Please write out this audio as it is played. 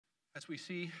As we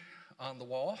see on the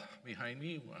wall behind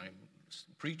me, I'm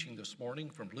preaching this morning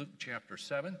from Luke chapter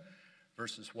 7,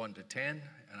 verses 1 to 10,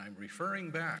 and I'm referring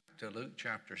back to Luke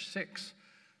chapter 6,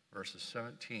 verses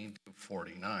 17 to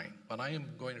 49. But I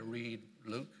am going to read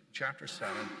Luke chapter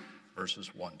 7,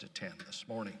 verses 1 to 10 this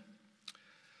morning.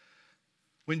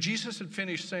 When Jesus had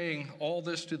finished saying all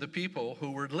this to the people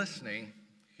who were listening,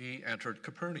 he entered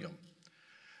Capernaum.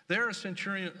 There a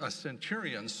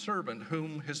centurion's servant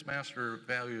whom his master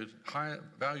valued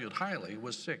highly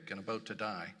was sick and about to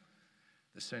die.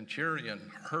 The centurion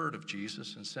heard of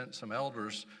Jesus and sent some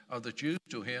elders of the Jews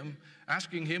to him,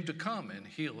 asking him to come and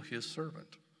heal his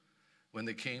servant. When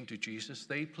they came to Jesus,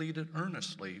 they pleaded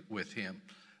earnestly with him,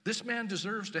 "This man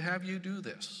deserves to have you do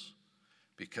this,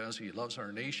 because he loves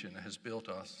our nation and has built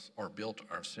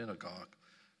our synagogue."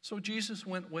 So Jesus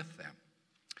went with them.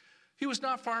 He was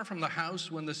not far from the house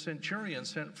when the centurion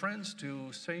sent friends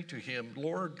to say to him,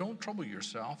 "Lord, don't trouble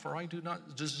yourself, for I do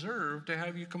not deserve to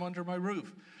have you come under my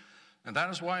roof. And that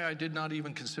is why I did not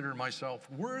even consider myself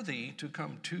worthy to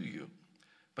come to you.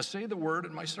 But say the word,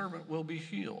 and my servant will be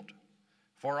healed.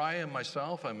 For I am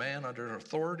myself a man under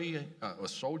authority, with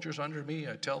soldiers under me.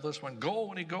 I tell this one, go,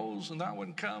 and he goes, and that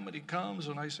one, come, and he comes.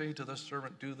 And I say to this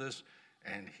servant, do this,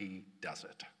 and he does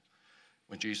it."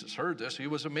 When Jesus heard this, he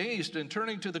was amazed, and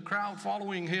turning to the crowd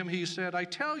following him, he said, "I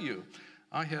tell you,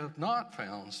 I have not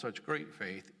found such great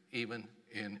faith even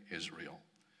in Israel."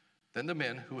 Then the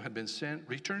men who had been sent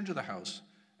returned to the house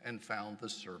and found the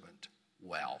servant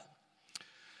well.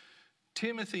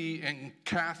 Timothy and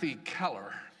Kathy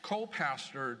Keller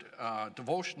co-pastored a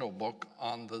devotional book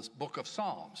on the book of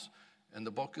Psalms, and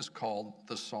the book is called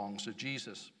The Songs of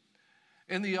Jesus.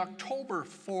 In the October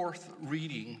 4th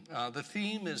reading, the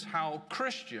theme is how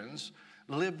Christians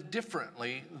live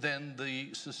differently than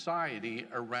the society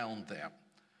around them.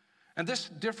 And this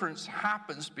difference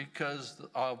happens because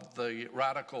of the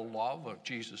radical love of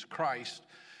Jesus Christ,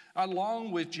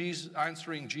 along with Jesus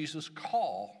answering Jesus'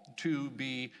 call to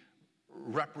be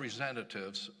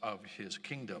representatives of his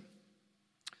kingdom.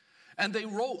 And they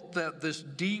wrote that this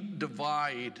deep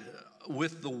divide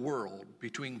with the world,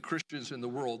 between Christians and the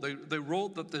world, they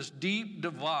wrote that this deep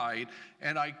divide,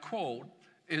 and I quote,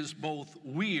 is both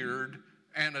weird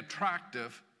and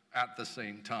attractive at the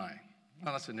same time.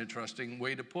 Well, that's an interesting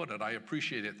way to put it. I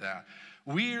appreciated that.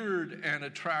 Weird and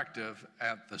attractive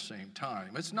at the same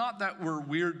time. It's not that we're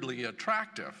weirdly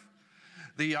attractive.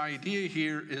 The idea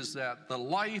here is that the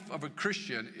life of a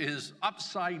Christian is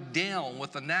upside down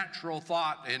with the natural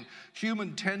thought and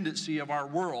human tendency of our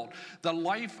world. The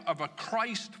life of a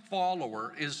Christ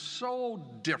follower is so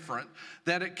different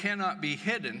that it cannot be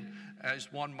hidden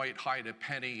as one might hide a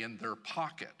penny in their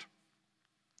pocket.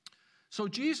 So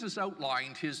Jesus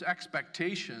outlined his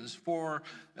expectations for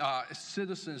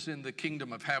citizens in the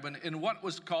kingdom of heaven in what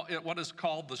is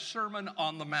called the Sermon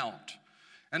on the Mount.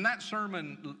 And that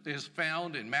sermon is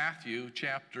found in Matthew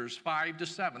chapters 5 to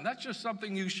 7. That's just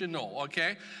something you should know,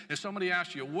 okay? If somebody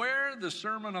asks you where the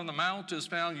Sermon on the Mount is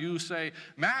found, you say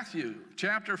Matthew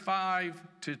chapter 5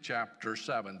 to chapter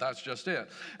 7. That's just it.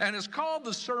 And it's called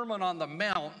the Sermon on the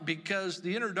Mount because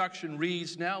the introduction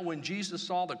reads, "Now when Jesus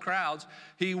saw the crowds,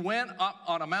 he went up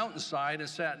on a mountainside and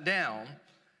sat down.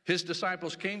 His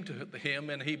disciples came to him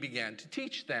and he began to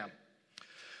teach them."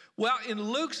 Well, in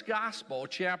Luke's Gospel,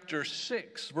 chapter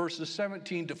 6, verses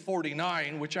 17 to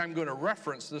 49, which I'm going to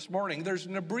reference this morning, there's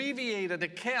an abbreviated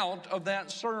account of that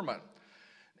sermon.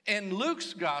 In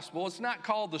Luke's Gospel, it's not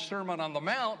called the Sermon on the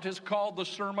Mount, it's called the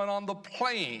Sermon on the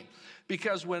Plain.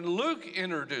 Because when Luke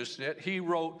introduced it, he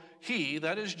wrote, "He,"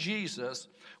 that is Jesus,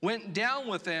 "went down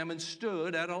with them and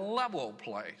stood at a level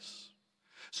place."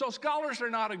 So scholars are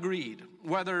not agreed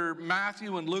whether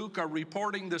Matthew and Luke are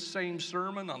reporting the same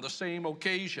sermon on the same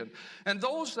occasion. And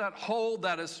those that hold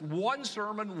that it's one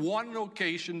sermon, one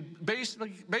occasion,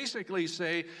 basically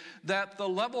say that the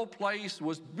level place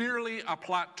was merely a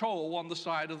plateau on the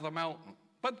side of the mountain.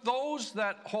 But those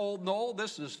that hold, no,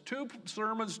 this is two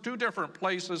sermons, two different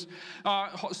places,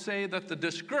 say that the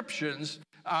descriptions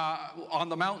on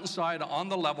the mountainside, on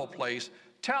the level place,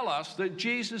 tell us that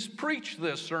Jesus preached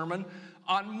this sermon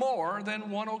on more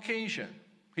than one occasion.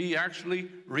 He actually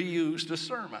reused a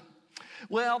sermon.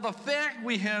 Well, the fact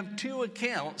we have two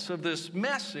accounts of this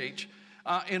message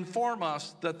inform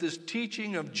us that this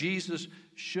teaching of Jesus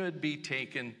should be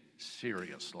taken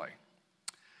seriously.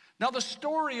 Now, the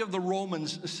story of the Roman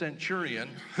centurion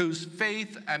whose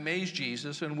faith amazed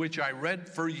Jesus, and which I read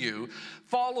for you,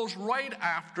 follows right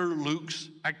after Luke's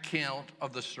account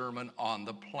of the Sermon on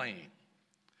the Plain.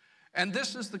 And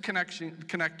this is the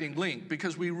connecting link,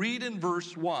 because we read in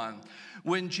verse 1,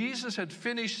 when Jesus had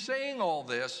finished saying all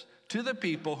this to the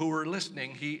people who were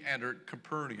listening, he entered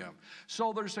Capernaum.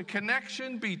 So there's a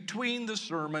connection between the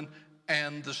sermon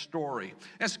and the story.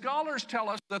 And scholars tell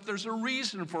us that there's a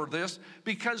reason for this,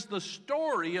 because the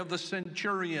story of the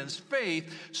centurion's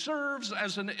faith serves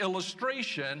as an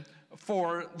illustration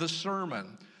for the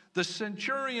sermon. The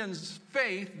centurion's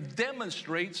faith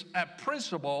demonstrates a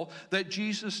principle that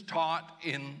Jesus taught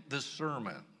in the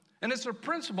sermon. And it's a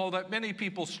principle that many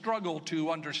people struggle to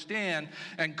understand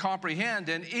and comprehend,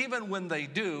 and even when they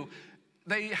do,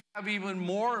 they have even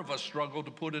more of a struggle to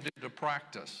put it into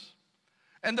practice.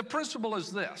 And the principle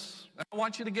is this. I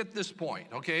want you to get this point,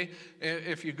 okay?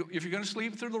 If you're going to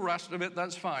sleep through the rest of it,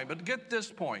 that's fine. But get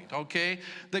this point, okay?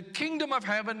 The kingdom of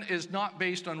heaven is not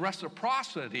based on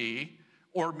reciprocity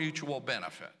or mutual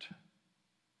benefit.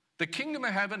 The kingdom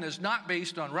of heaven is not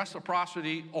based on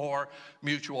reciprocity or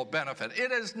mutual benefit.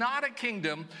 It is not a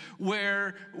kingdom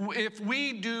where if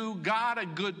we do God a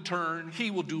good turn,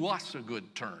 he will do us a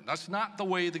good turn. That's not the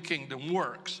way the kingdom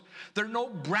works. There are no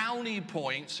brownie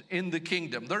points in the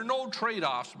kingdom. There are no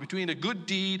trade-offs between a good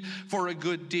deed for a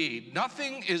good deed.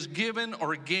 Nothing is given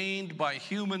or gained by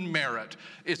human merit.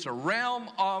 It's a realm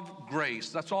of grace.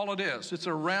 That's all it is. It's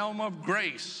a realm of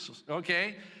grace,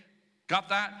 okay? Got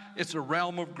that? It's a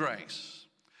realm of grace.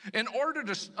 In order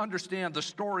to understand the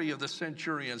story of the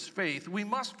centurion's faith, we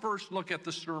must first look at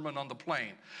the Sermon on the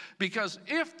Plain. Because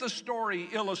if the story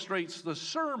illustrates the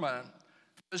sermon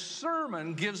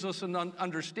gives us an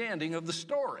understanding of the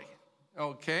story.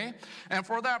 Okay? And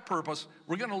for that purpose,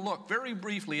 we're going to look very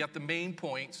briefly at the main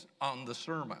points on the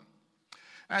sermon.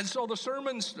 And so the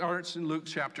sermon starts in Luke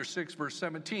chapter 6, verse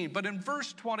 17. But in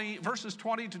verses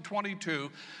 20 to 22,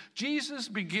 Jesus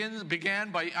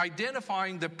began by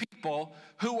identifying the people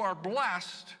who are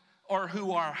blessed or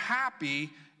who are happy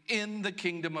in the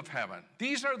kingdom of heaven.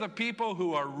 These are the people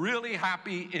who are really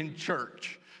happy in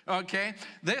church. Okay?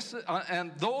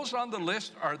 And those on the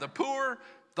list are the poor,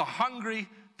 the hungry,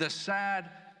 the sad,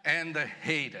 and the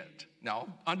hated. Now,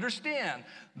 understand,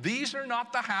 these are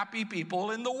not the happy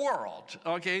people in the world,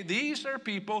 okay? These are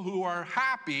people who are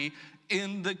happy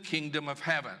in the kingdom of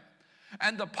heaven.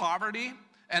 And the poverty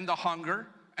and the hunger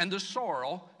and the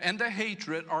sorrow and the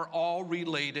hatred are all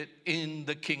related in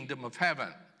the kingdom of heaven.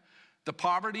 The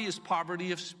poverty is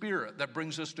poverty of spirit that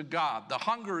brings us to God. The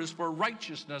hunger is for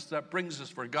righteousness that brings us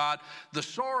for God. The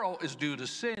sorrow is due to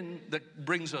sin that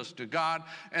brings us to God.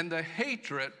 And the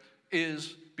hatred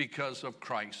is because of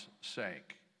Christ's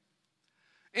sake.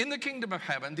 In the kingdom of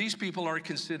heaven, these people are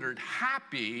considered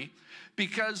happy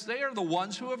because they are the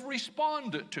ones who have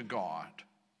responded to God.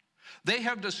 They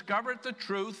have discovered the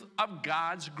truth of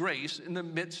God's grace in the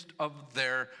midst of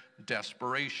their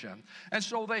desperation. And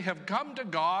so they have come to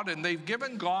God and they've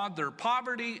given God their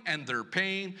poverty and their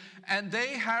pain, and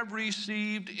they have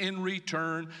received in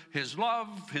return his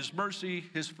love, his mercy,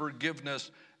 his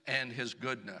forgiveness, and his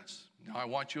goodness. Now, I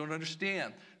want you to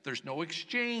understand, there's no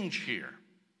exchange here.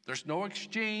 There's no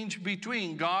exchange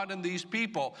between God and these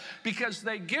people. Because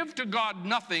they give to God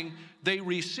nothing, they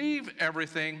receive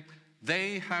everything.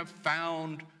 They have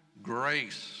found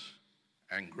grace,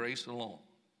 and grace alone.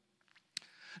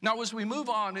 Now, as we move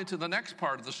on into the next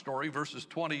part of the story, verses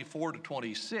 24 to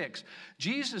 26,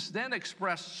 Jesus then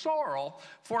expressed sorrow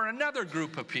for another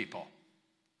group of people.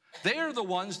 They are the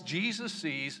ones Jesus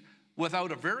sees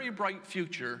without a very bright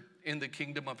future in the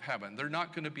kingdom of heaven. They're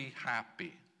not going to be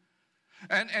happy.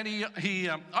 And he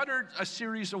uttered a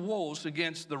series of woes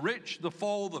against the rich, the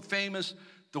full, the famous,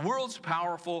 the world's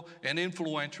powerful and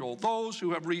influential, those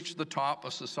who have reached the top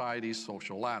of society's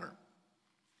social ladder.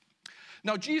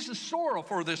 Now, Jesus' sorrow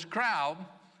for this crowd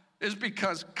is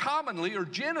because commonly or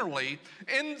generally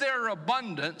in their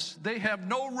abundance, they have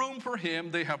no room for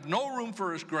him, they have no room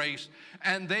for his grace,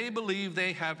 and they believe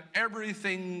they have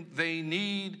everything they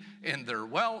need in their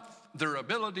wealth, their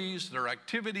abilities, their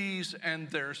activities, and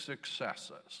their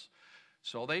successes.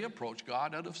 So they approach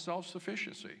God out of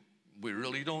self-sufficiency. We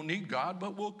really don't need God,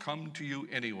 but we'll come to you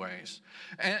anyways.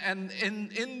 And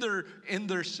in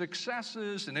their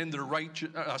successes and in their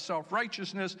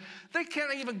self-righteousness, they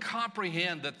can't even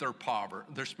comprehend that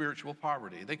they're spiritual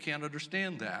poverty. They can't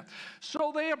understand that.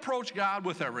 So they approach God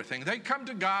with everything. They come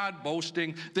to God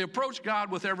boasting. They approach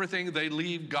God with everything. They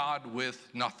leave God with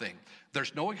nothing.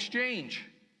 There's no exchange.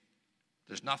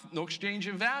 There's no exchange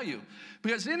in value.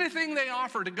 Because anything they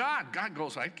offer to God, God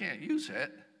goes, I can't use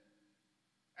it.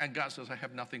 And God says, I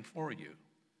have nothing for you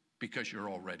because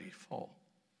you're already full.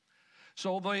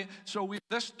 So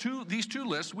these two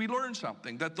lists, we learn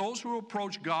something, that those who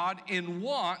approach God in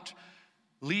want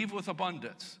leave with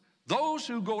abundance. Those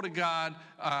who go to God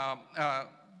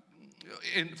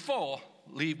in full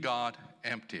leave God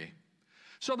empty.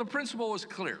 So the principle is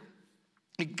clear.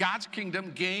 In God's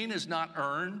kingdom, gain is not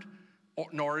earned,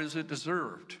 nor is it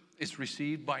deserved. It's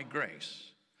received by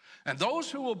grace. And those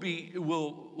who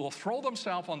will throw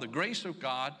themselves on the grace of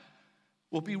God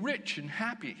will be rich and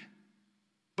happy.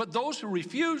 But those who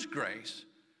refuse grace,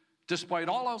 despite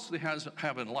all else they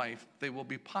have in life, they will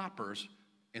be paupers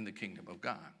in the kingdom of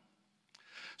God.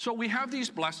 So we have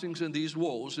these blessings and these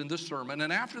woes in this sermon,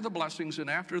 and after the blessings and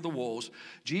after the woes,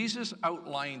 Jesus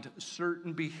outlined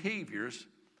certain behaviors,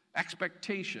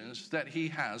 expectations that he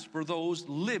has for those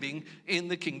living in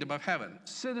the kingdom of heaven,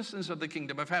 citizens of the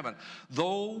kingdom of heaven,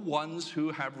 though ones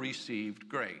who have received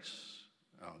grace.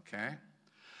 Okay?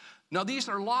 Now these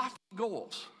are lofty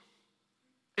goals,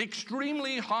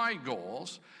 extremely high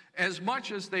goals, as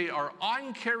much as they are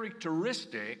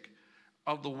uncharacteristic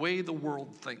of the way the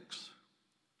world thinks.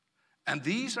 And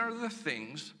these are the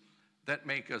things that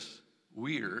make us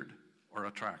weird or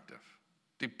attractive,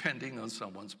 depending on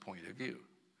someone's point of view.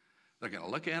 They're going to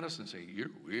look at us and say, you're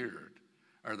weird.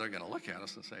 Or they're going to look at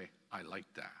us and say, I like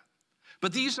that.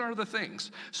 But these are the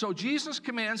things. So Jesus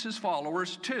commands his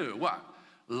followers to what?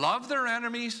 Love their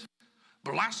enemies,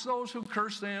 bless those who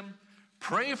curse them,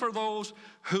 pray for those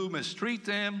who mistreat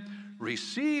them,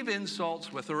 receive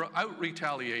insults without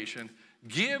retaliation,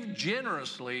 give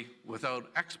generously without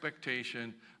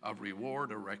expectation of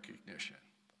reward or recognition.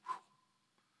 Whew.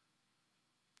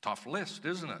 Tough list,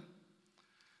 isn't it?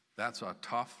 That's a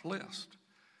tough list.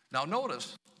 Now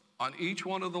notice, on each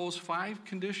one of those 5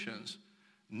 conditions,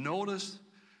 notice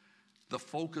the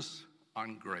focus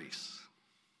on grace.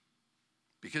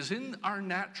 Because in our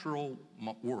natural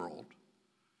world,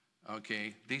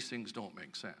 okay, these things don't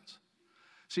make sense.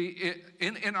 See,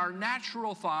 in our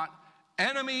natural thought,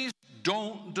 enemies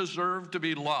don't deserve to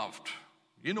be loved.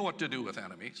 You know what to do with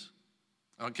enemies,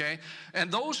 okay?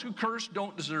 And those who curse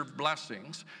don't deserve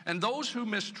blessings. And those who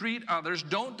mistreat others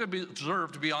don't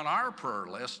deserve to be on our prayer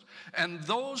list. And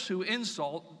those who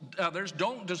insult others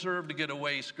don't deserve to get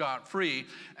away scot-free.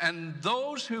 And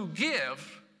those who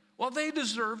give, well, they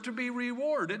deserve to be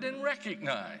rewarded and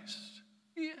recognized.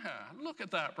 Yeah, look at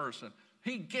that person.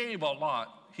 He gave a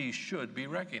lot. He should be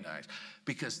recognized.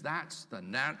 Because that's the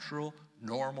natural,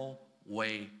 normal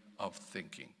way of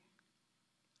thinking.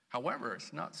 However,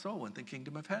 it's not so in the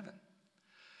kingdom of heaven.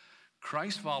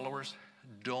 Christ followers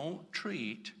don't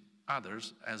treat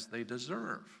others as they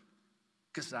deserve,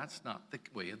 because that's not the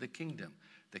way of the kingdom.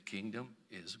 The kingdom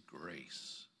is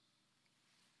grace.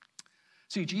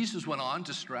 See, Jesus went on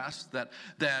to stress that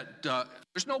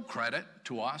there's no credit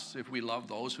to us if we love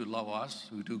those who love us,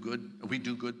 who do good. We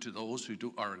do good to those who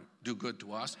do good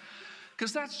to us,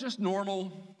 because that's just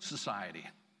normal society.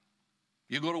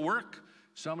 You go to work,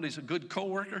 somebody's a good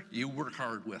coworker, you work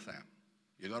hard with them.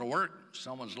 You go to work,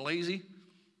 someone's lazy,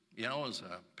 you know, as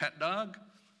a pet dog,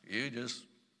 you just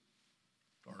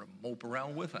sort of mope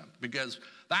around with them, because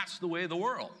that's the way of the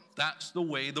world. That's the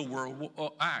way the world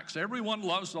acts. Everyone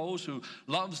loves those who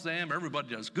loves them.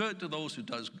 Everybody does good to those who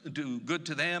do good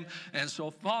to them. And so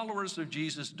followers of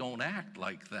Jesus don't act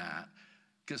like that,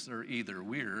 because they're either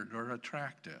weird or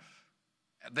attractive.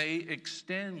 They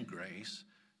extend grace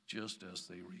just as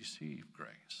they receive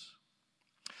grace.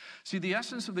 See, the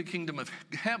essence of the kingdom of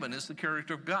heaven is the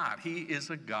character of God. He is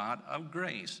a God of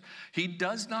grace. He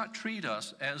does not treat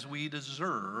us as we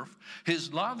deserve.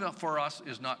 His love for us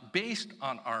is not based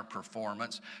on our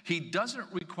performance. He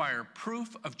doesn't require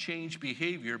proof of changed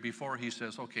behavior before he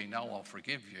says, okay, now I'll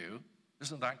forgive you.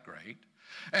 Isn't that great?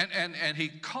 And he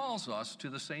calls us to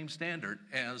the same standard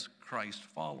as Christ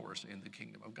followers in the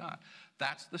kingdom of God.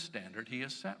 That's the standard he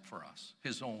has set for us,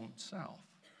 his own self.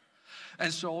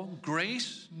 And so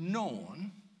grace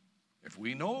known, if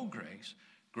we know grace,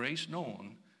 grace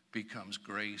known becomes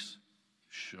grace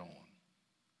shown.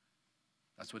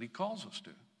 That's what he calls us to.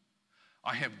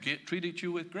 I have treated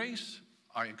you with grace.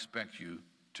 I expect you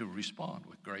to respond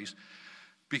with grace.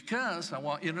 Because I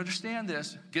want you to understand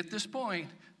this, get this point,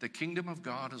 the kingdom of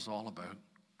God is all about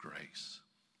grace.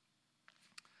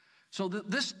 So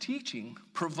this teaching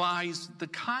provides the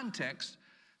context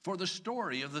for the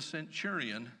story of the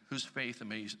centurion whose faith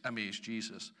amazed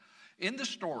Jesus. In the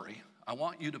story, I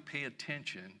want you to pay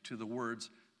attention to the words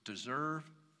deserve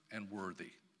and worthy.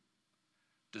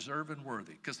 Deserve and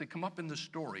worthy, because they come up in the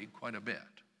story quite a bit,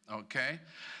 okay?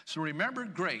 So remember,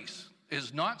 grace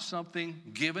is not something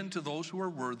given to those who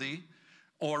are worthy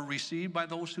or received by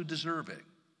those who deserve it.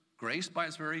 Grace, by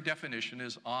its very definition,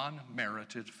 is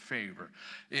unmerited favor.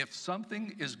 If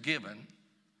something is given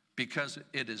because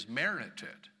it is merited,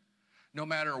 no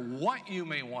matter what you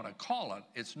may want to call it,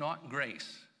 it's not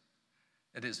grace.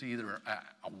 It is either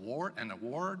an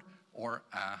award or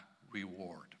a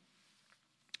reward.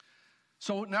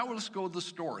 So now let's go to the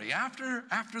story.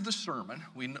 After the sermon,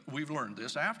 we've learned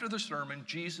this. After the sermon,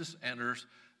 Jesus enters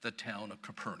the town of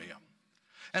Capernaum.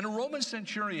 And a Roman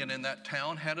centurion in that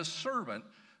town had a servant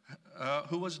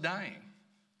who was dying.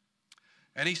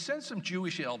 And he sent some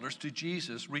Jewish elders to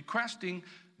Jesus, requesting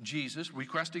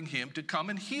him to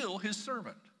come and heal his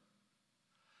servant.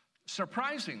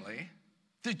 Surprisingly,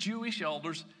 the Jewish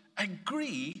elders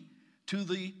agree to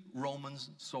the Roman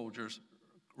soldiers'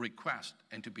 request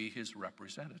and to be his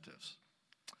representatives.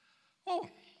 Oh,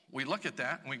 we look at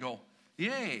that and we go,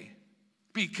 yay,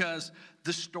 because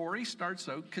the story starts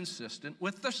out consistent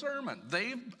with the sermon.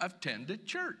 They've attended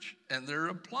church and they're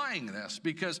applying this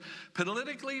because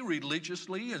politically,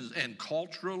 religiously, and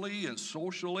culturally and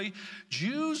socially,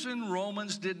 Jews and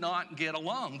Romans did not get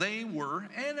along. They were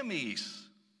enemies.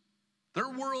 Their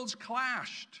worlds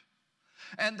clashed.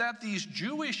 And that these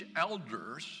Jewish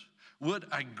elders would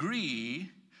agree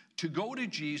to go to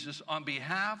Jesus on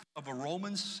behalf of a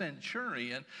Roman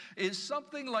centurion is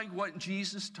something like what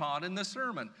Jesus taught in the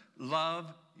sermon.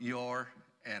 Love your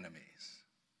enemies.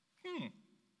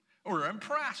 We're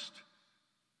impressed.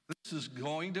 This is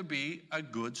going to be a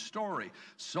good story.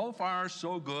 So far,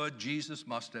 so good. Jesus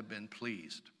must have been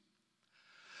pleased.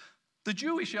 The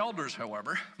Jewish elders,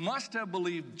 however, must have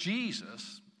believed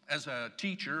Jesus as a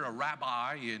teacher, a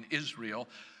rabbi in Israel,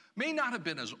 may not have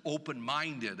been as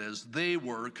open-minded as they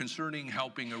were concerning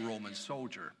helping a Roman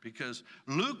soldier, because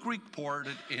Luke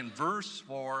reported in verse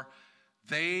 4,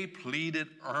 they pleaded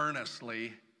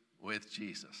earnestly with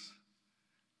Jesus.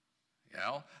 You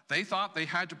know, they thought they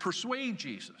had to persuade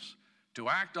Jesus to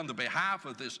act on the behalf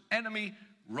of this enemy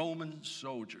Roman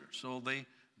soldier. So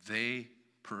they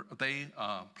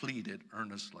pleaded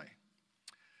earnestly.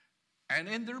 And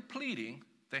in their pleading,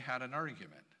 they had an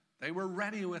argument. They were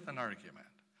ready with an argument.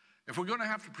 If we're going to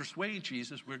have to persuade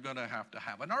Jesus, we're going to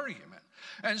have an argument.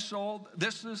 And so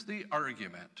this is the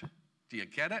argument. Do you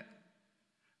get it?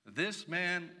 This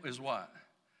man is what?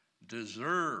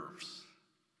 Deserves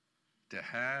to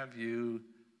have you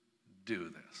do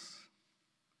this.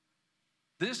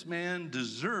 This man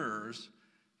deserves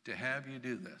to have you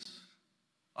do this.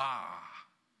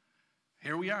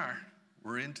 Here we are.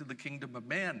 We're into the kingdom of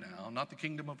man now, not the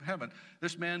kingdom of heaven.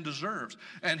 This man deserves.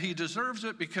 And he deserves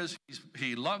it because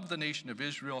he loved the nation of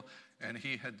Israel and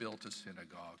he had built a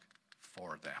synagogue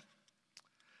for them.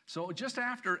 So just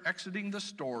after exiting the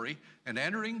story and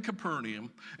entering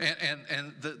Capernaum,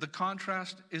 and the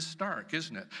contrast is stark,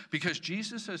 isn't it? Because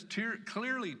Jesus has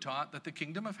clearly taught that the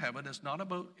kingdom of heaven is not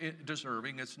about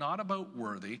deserving, it's not about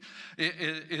worthy.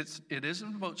 It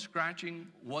isn't about scratching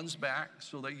one's back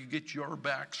so that you get your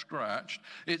back scratched.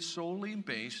 It's solely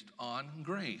based on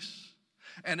grace.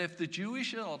 And if the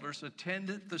Jewish elders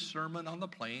attended the Sermon on the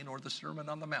Plain or the Sermon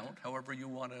on the Mount, however you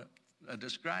want to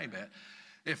describe it,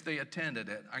 if they attended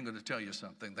it, I'm going to tell you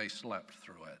something, they slept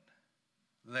through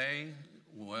it.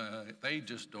 They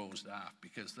just dozed off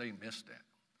because they missed it.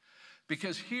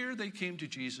 Because here they came to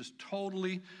Jesus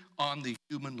totally on the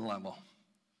human level,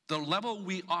 the level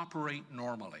we operate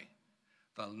normally,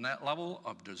 the level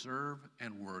of deserve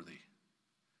and worthy,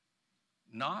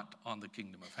 not on the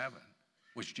kingdom of heaven,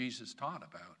 which Jesus taught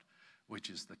about,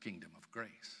 which is the kingdom of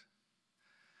grace.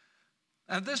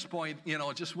 At this point, you know,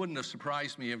 it just wouldn't have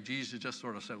surprised me if Jesus just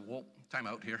sort of said, well, time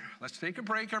out here. Let's take a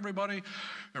break, everybody.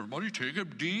 Everybody take a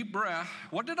deep breath.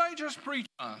 What did I just preach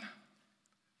on?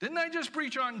 Didn't I just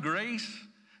preach on grace?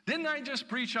 Didn't I just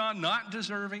preach on not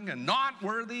deserving and not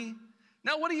worthy?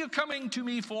 Now, what are you coming to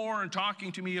me for and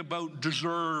talking to me about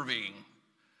deserving?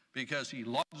 Because he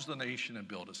loves the nation and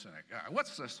built a synagogue.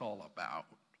 What's this all about?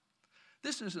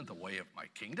 This isn't the way of my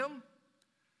kingdom.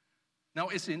 Now,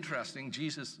 it's interesting,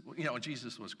 Jesus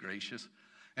was gracious,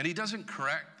 and he doesn't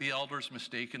correct the elders'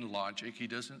 mistaken logic. He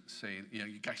doesn't say,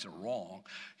 you guys are wrong.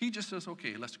 He just says,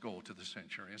 okay, let's go to the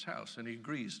centurion's house, and he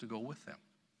agrees to go with them.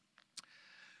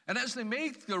 And as they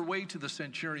make their way to the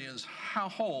centurion's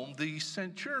home, the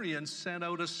centurion sent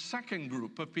out a second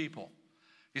group of people.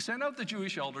 He sent out the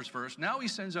Jewish elders first. Now he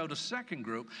sends out a second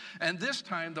group, and this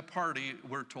time the party,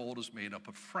 we're told, is made up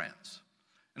of friends.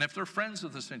 And if they're friends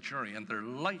of the centurion, they're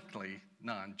likely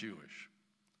non-Jewish.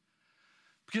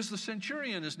 Because the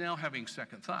centurion is now having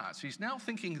second thoughts. He's now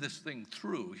thinking this thing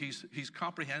through. He's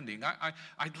comprehending.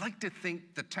 I'd like to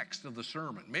think the text of the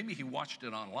sermon, maybe he watched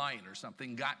it online or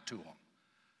something, got to him.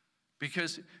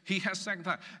 Because he has second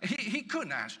thought. He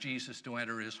couldn't ask Jesus to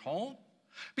enter his home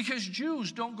because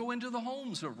Jews don't go into the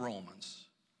homes of Romans.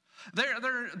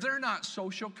 They're not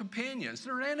social companions.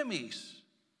 They're enemies.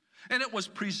 And it was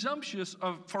presumptuous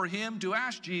for him to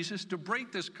ask Jesus to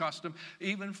break this custom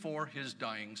even for his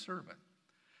dying servant.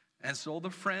 And so the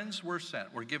friends were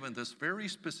sent, were given this very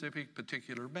specific,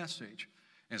 particular message.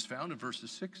 And it's found in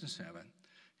verses 6 and 7.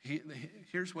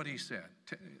 Here's what he said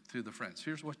to the friends.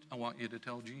 Here's what I want you to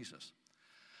tell Jesus.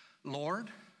 Lord,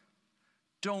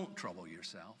 don't trouble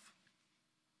yourself.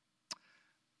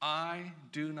 I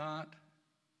do not,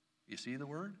 you see the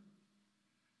word?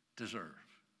 Deserve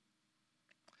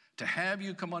to have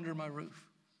you come under my roof.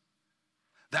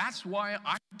 That's why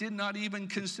I did not even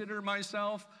consider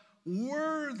myself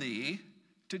worthy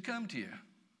to come to you.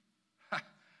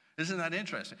 Isn't that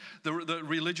interesting? The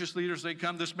religious leaders, they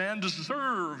come, this man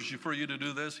deserves for you to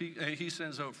do this. He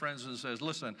sends out friends and says,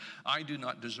 listen, I do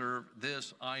not deserve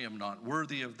this. I am not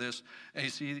worthy of this. And you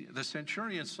see, the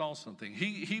centurion saw something.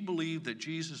 He believed that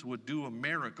Jesus would do a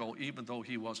miracle even though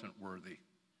he wasn't worthy.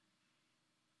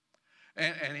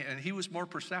 And he was more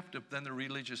perceptive than the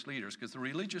religious leaders, because the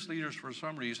religious leaders, for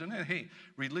some reason, and hey,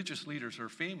 religious leaders are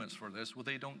famous for this, well,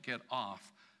 they don't get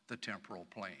off the temporal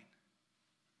plane,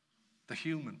 the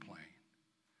human plane,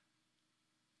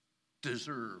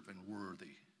 deserve and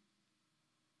worthy.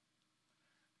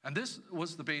 And this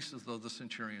was the basis of the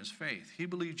centurion's faith. He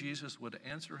believed Jesus would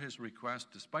answer his request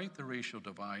despite the racial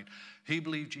divide. He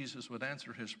believed Jesus would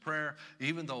answer his prayer,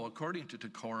 even though according to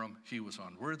decorum, he was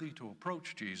unworthy to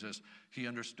approach Jesus. He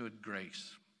understood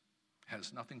grace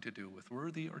has nothing to do with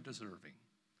worthy or deserving.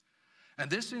 And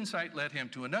this insight led him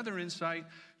to another insight.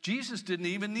 Jesus didn't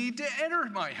even need to enter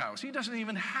my house. He doesn't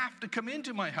even have to come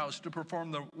into my house to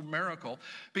perform the miracle,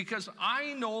 because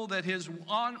I know that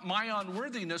my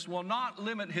unworthiness will not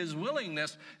limit his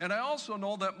willingness, and I also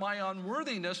know that my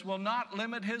unworthiness will not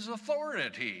limit his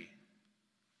authority.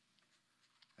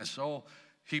 And so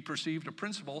he perceived a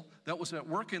principle that was at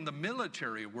work in the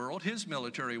military world. His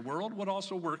military world would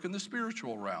also work in the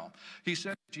spiritual realm. He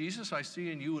said, Jesus, I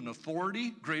see in you an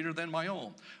authority greater than my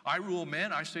own. I rule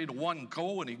men. I say to one,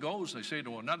 go, and he goes. I say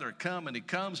to another, come, and he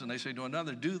comes. And they say to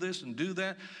another, do this and do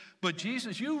that. But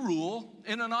Jesus, you rule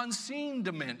in an unseen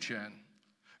dimension.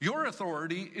 Your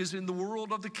authority is in the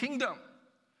world of the kingdom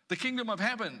of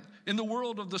heaven, in the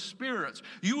world of the spirits.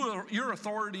 Your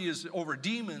authority is over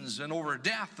demons and over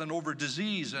death and over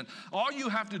disease. And all you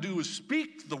have to do is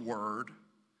speak the word,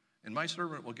 and my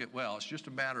servant will get well. It's just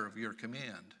a matter of your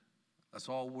command. That's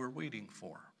all we're waiting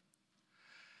for.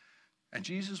 And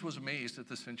Jesus was amazed at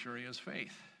the centurion's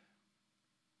faith.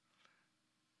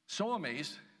 So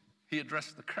amazed, he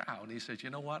addressed the crowd. He said, you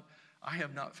know what? I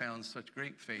have not found such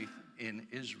great faith in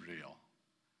Israel.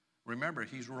 Remember,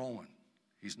 he's Roman.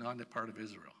 He's not a part of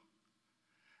Israel.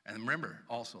 And remember,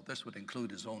 also, this would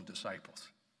include his own disciples.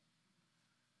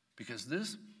 Because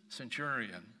this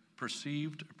centurion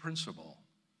perceived a principle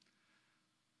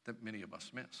that many of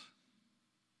us miss.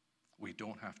 We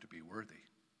don't have to be worthy.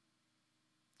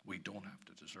 We don't have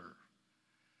to deserve.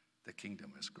 The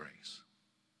kingdom is grace.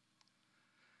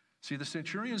 See, the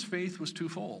centurion's faith was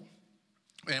twofold.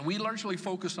 And we largely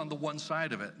focus on the one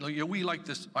side of it. We like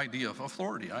this idea of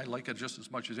authority. I like it just as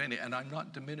much as any, and I'm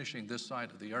not diminishing this side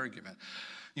of the argument.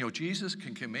 You know, Jesus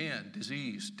can command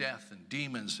disease, death, and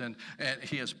demons, and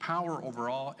he has power over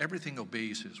all. Everything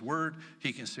obeys his word.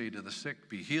 He can say to the sick,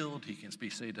 be healed. He can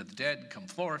say to the dead, come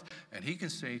forth. And he can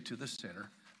say to the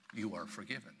sinner, you are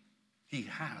forgiven. He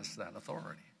has that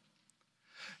authority.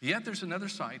 Yet there's another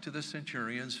side to the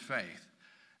centurion's faith.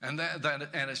 And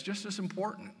it's just as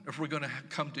important if we're going to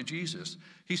come to Jesus.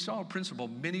 He saw a principle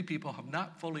many people have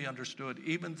not fully understood,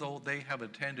 even though they have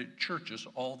attended churches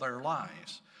all their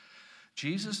lives.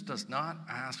 Jesus does not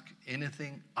ask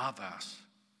anything of us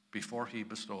before he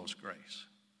bestows grace.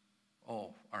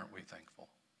 Oh, aren't we thankful?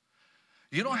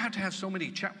 You don't have to have so many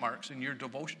check marks in your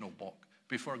devotional book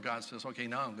before God says, okay,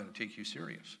 now I'm going to take you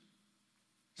serious.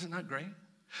 Isn't that great?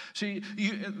 See,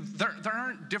 there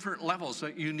aren't different levels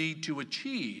that you need to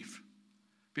achieve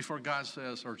before God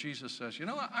says, or Jesus says, you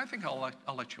know what, I think I'll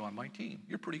let you on my team.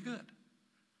 You're pretty good.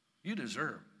 You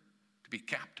deserve to be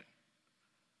captain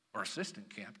or assistant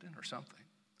captain or something.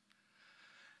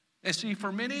 And see,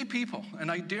 for many people, and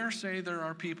I dare say there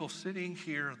are people sitting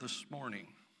here this morning,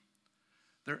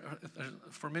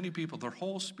 for many people, their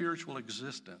whole spiritual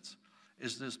existence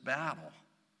is this battle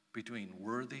between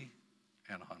worthy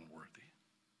and unworthy.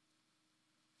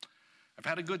 I've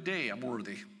had a good day, I'm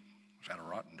worthy. I've had a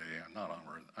rotten day, I'm not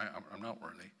unworthy. I'm not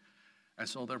worthy. And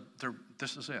so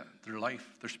this is it. Their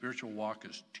life, their spiritual walk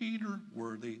is teeter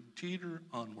worthy, teeter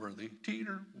unworthy,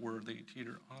 teeter worthy,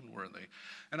 teeter unworthy.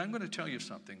 And I'm going to tell you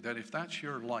something, that if that's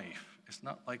your life, it's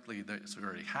not likely that it's a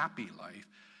very happy life,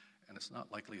 and it's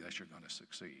not likely that you're going to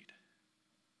succeed.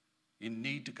 You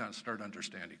need to kind of start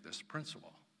understanding this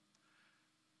principle.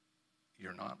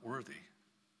 You're not worthy,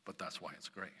 but that's why it's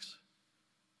grace.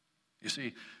 You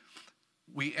see,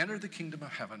 We enter the kingdom of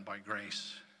heaven by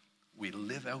grace. We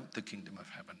live out the kingdom of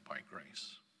heaven by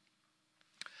grace.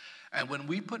 And when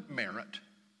we put merit,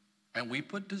 and we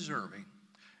put deserving,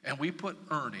 and we put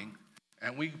earning,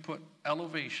 and we put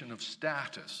elevation of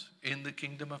status in the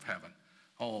kingdom of heaven,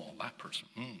 oh, that person,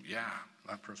 yeah,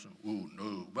 that person, ooh,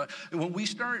 no. But when we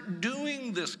start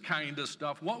doing this kind of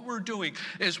stuff, what we're doing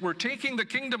is we're taking the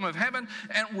kingdom of heaven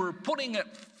and we're putting it,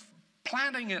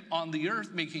 planting it on the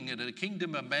earth, making it a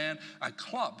kingdom of man, a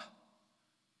club,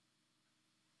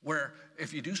 where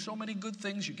if you do so many good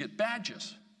things, you get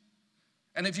badges.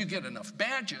 And if you get enough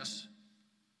badges,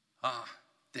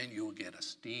 then you'll get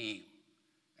esteem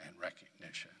and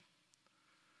recognition.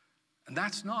 And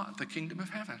that's not the kingdom of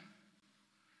heaven.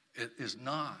 It is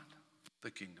not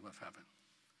the kingdom of heaven.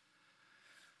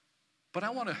 But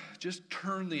I want to just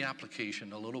turn the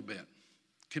application a little bit.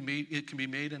 It can be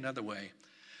made another way.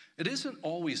 It isn't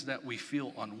always that we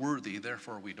feel unworthy,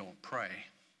 therefore we don't pray.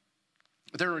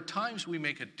 There are times we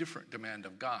make a different demand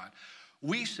of God.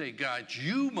 We say, God,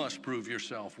 you must prove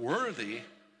yourself worthy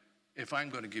if I'm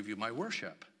going to give you my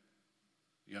worship.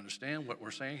 You understand what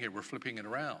we're saying here? We're flipping it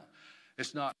around.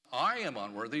 It's not I am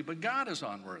unworthy, but God is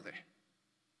unworthy.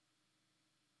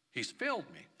 He's failed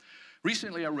me.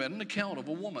 Recently, I read an account of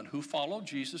a woman who followed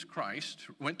Jesus Christ,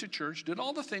 went to church, did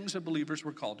all the things that believers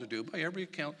were called to do. By every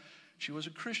account, she was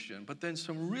a Christian, but then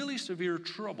some really severe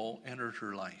trouble entered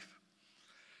her life.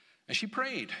 And she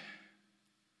prayed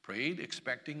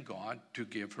expecting God to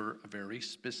give her a very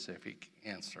specific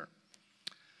answer.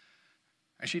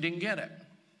 And she didn't get it.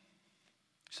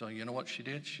 So you know what she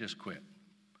did? She just quit.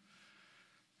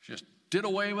 She just did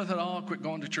away with it all, quit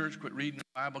going to church, quit reading the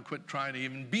Bible, quit trying to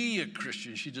even be a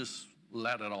Christian. She just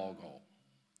let it all go.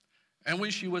 And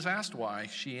when she was asked why,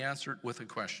 she answered with a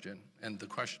question, and the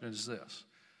question is this: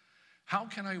 how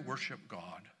can I worship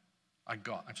God?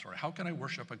 How can I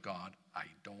worship a God I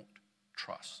don't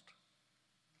trust?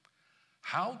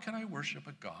 How can I worship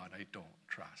a God I don't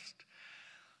trust?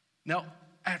 Now,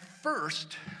 at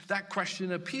first, that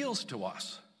question appeals to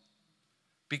us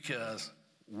because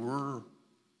we're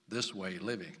this way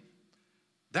living.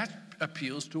 That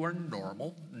appeals to our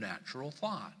normal, natural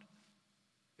thought.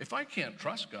 If I can't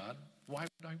trust God, why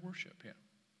would I worship him?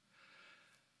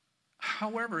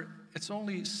 However, it's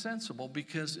only sensible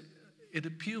because it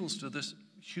appeals to this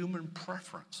human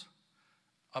preference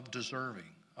of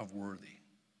deserving, of worthy.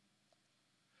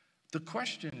 The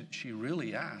question she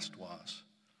really asked was,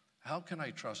 how can I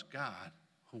trust God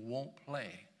who won't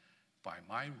play by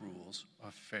my rules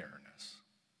of fairness?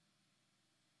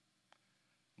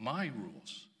 My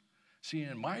rules. See,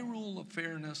 and my rule of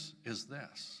fairness is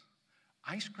this: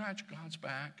 I scratch God's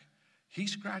back, he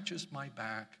scratches my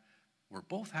back, we're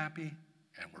both happy,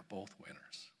 and we're both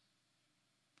winners.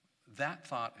 That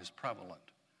thought is prevalent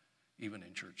even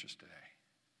in churches today.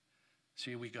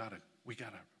 See, we got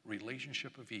a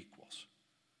relationship of equals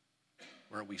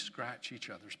where we scratch each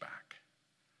other's back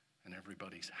and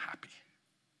everybody's happy.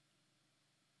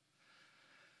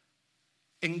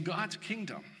 In God's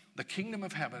kingdom, the kingdom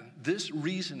of heaven, this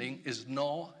reasoning is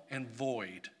null and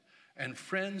void. And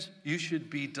friends, you should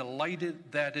be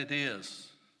delighted that it is.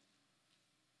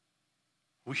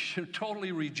 We should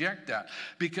totally reject that,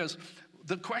 because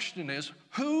the question is,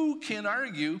 who can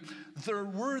argue they're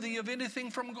worthy of anything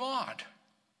from God?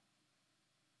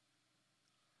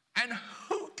 And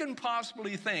who can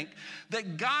possibly think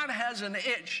that God has an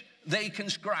itch they can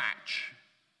scratch?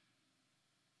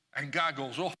 And God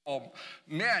goes, oh,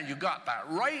 man, you got that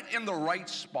right in the right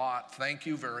spot. Thank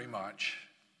you very much.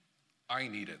 I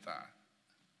needed that.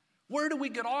 Where do we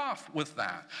get off with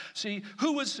that? See,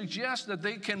 who would suggest that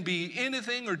they can be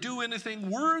anything or do anything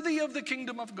worthy of the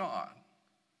kingdom of God?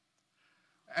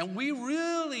 And we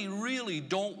really, really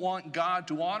don't want God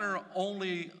to honor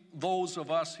only those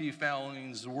of us he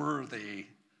finds worthy.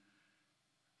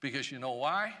 Because you know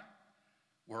why?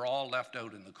 We're all left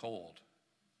out in the cold.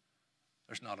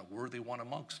 There's not a worthy one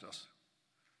amongst us.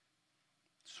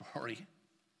 Sorry,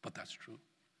 but that's true.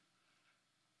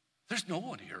 There's no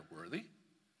one here worthy.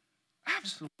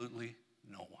 Absolutely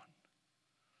no one.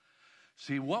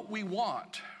 See, what we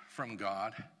want from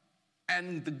God,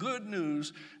 and the good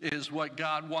news is what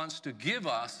God wants to give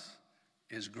us,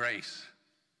 is grace.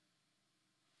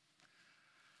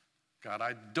 God,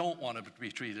 I don't want to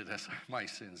be treated as my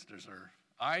sins deserve.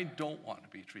 I don't want to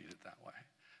be treated that way.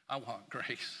 I want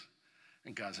grace.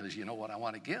 And God says, you know what I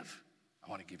want to give? I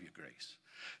want to give you grace.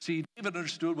 See, David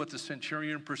understood what the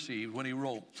centurion perceived when he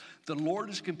wrote, the Lord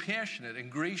is compassionate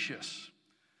and gracious,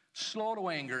 slow to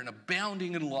anger and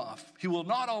abounding in love. He will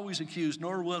not always accuse,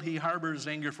 nor will he harbor his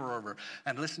anger forever.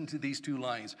 And listen to these two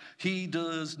lines. He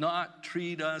does not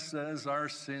treat us as our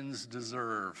sins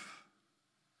deserve,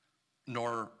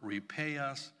 nor repay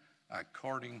us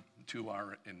according to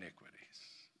our iniquities.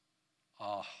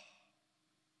 Ah,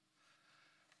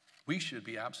 we should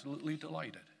be absolutely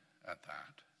delighted at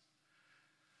that.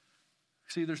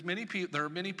 See, there are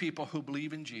many people who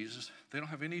believe in Jesus. They don't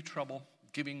have any trouble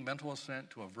giving mental assent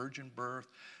to a virgin birth.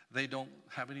 They don't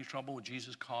have any trouble with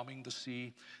Jesus calming the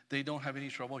sea. They don't have any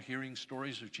trouble hearing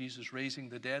stories of Jesus raising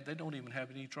the dead. They don't even have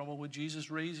any trouble with Jesus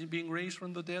being raised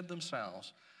from the dead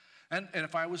themselves. And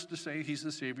if I was to say he's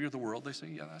the Savior of the world, they say,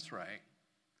 yeah, that's right.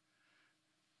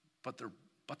 But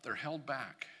they're held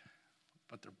back,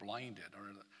 but they're blinded, or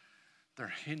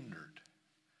they're hindered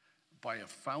by a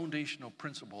foundational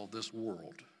principle of this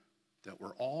world that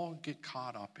we're all get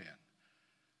caught up in,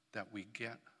 that we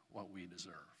get what we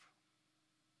deserve.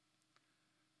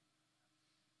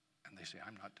 And they say,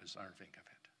 I'm not deserving of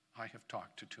it. I have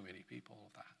talked to too many people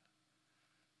of that.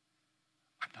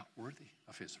 I'm not worthy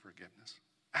of his forgiveness.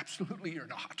 Absolutely you're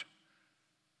not.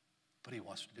 But he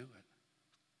wants to do it.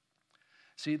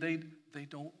 See, they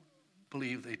don't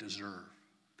believe they deserve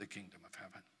the kingdom of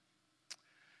heaven.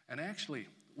 And actually,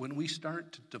 when we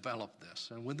start to develop this,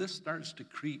 and when this starts to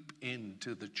creep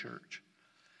into the church,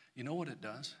 you know what it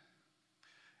does?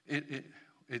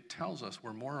 It tells us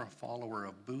we're more a follower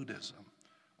of Buddhism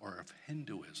or of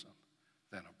Hinduism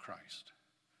than of Christ.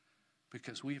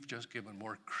 Because we've just given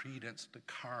more credence to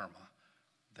karma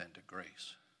than to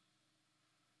grace.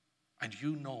 And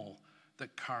you know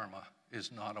that karma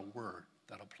is not a word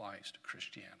that applies to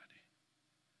Christianity.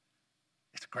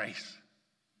 It's grace.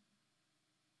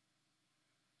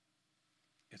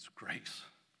 It's grace.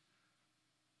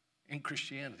 In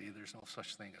Christianity, there's no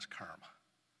such thing as karma.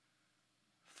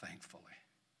 Thankfully,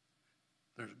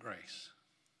 there's grace.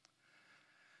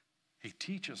 He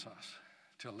teaches us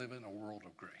to live in a world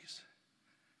of grace.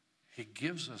 He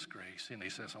gives us grace, and he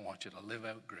says, I want you to live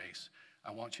out grace.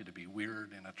 I want you to be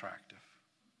weird and attractive.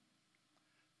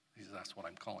 He says, that's what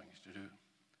I'm calling you to do.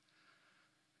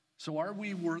 So are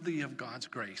we worthy of God's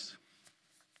grace?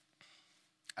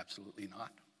 Absolutely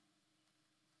not.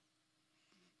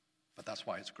 But that's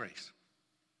why it's grace.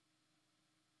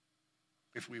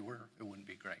 If we were, it wouldn't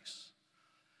be grace.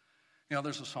 You know,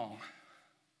 there's a song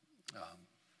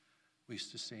we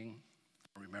used to sing,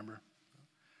 remember?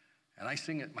 And I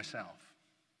sing it myself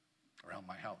around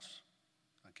my house.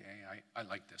 Okay, I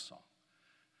like this song.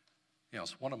 You know,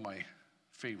 it's one of my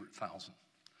favorite 1,000.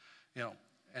 You know,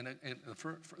 and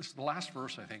the last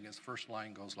verse, I think, the first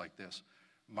line goes like this.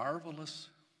 Marvelous,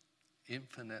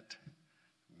 infinite,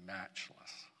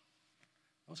 matchless.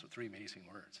 Those are three amazing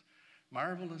words.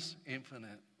 Marvelous,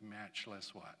 infinite,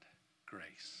 matchless what?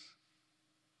 Grace.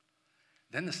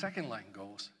 Then the second line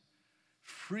goes,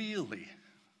 freely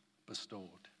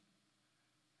bestowed.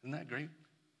 Isn't that great?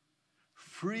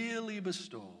 Freely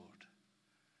bestowed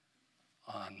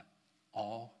on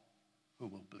all who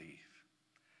will believe.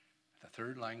 The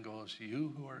third line goes,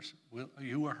 you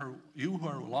who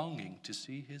are longing to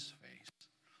see his face.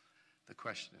 The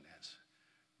question is,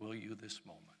 will you this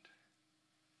moment,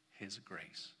 his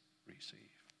grace, receive?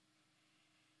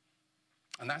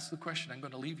 And that's the question I'm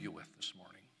going to leave you with this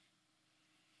morning.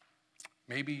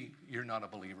 Maybe you're not a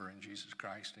believer in Jesus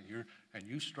Christ, and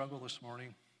you struggle this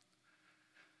morning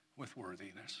with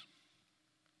worthiness.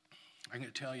 I'm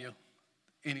going to tell you,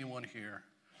 anyone here,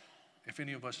 if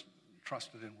any of us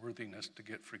trusted in worthiness to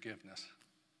get forgiveness,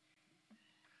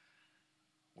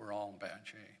 we're all in bad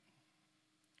shape.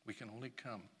 We can only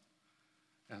come,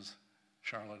 as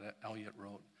Charlotte Elliott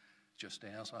wrote, just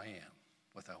as I am,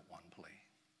 without one plea.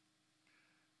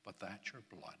 But that your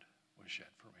blood was shed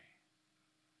for me.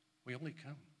 We only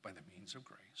come by the means of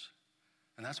grace.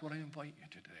 And that's what I invite you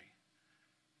to today.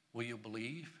 Will you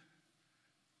believe?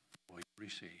 Will you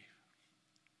receive?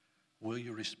 Will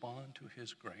you respond to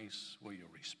his grace? Will you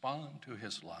respond to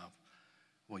his love?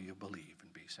 Will you believe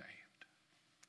and be saved?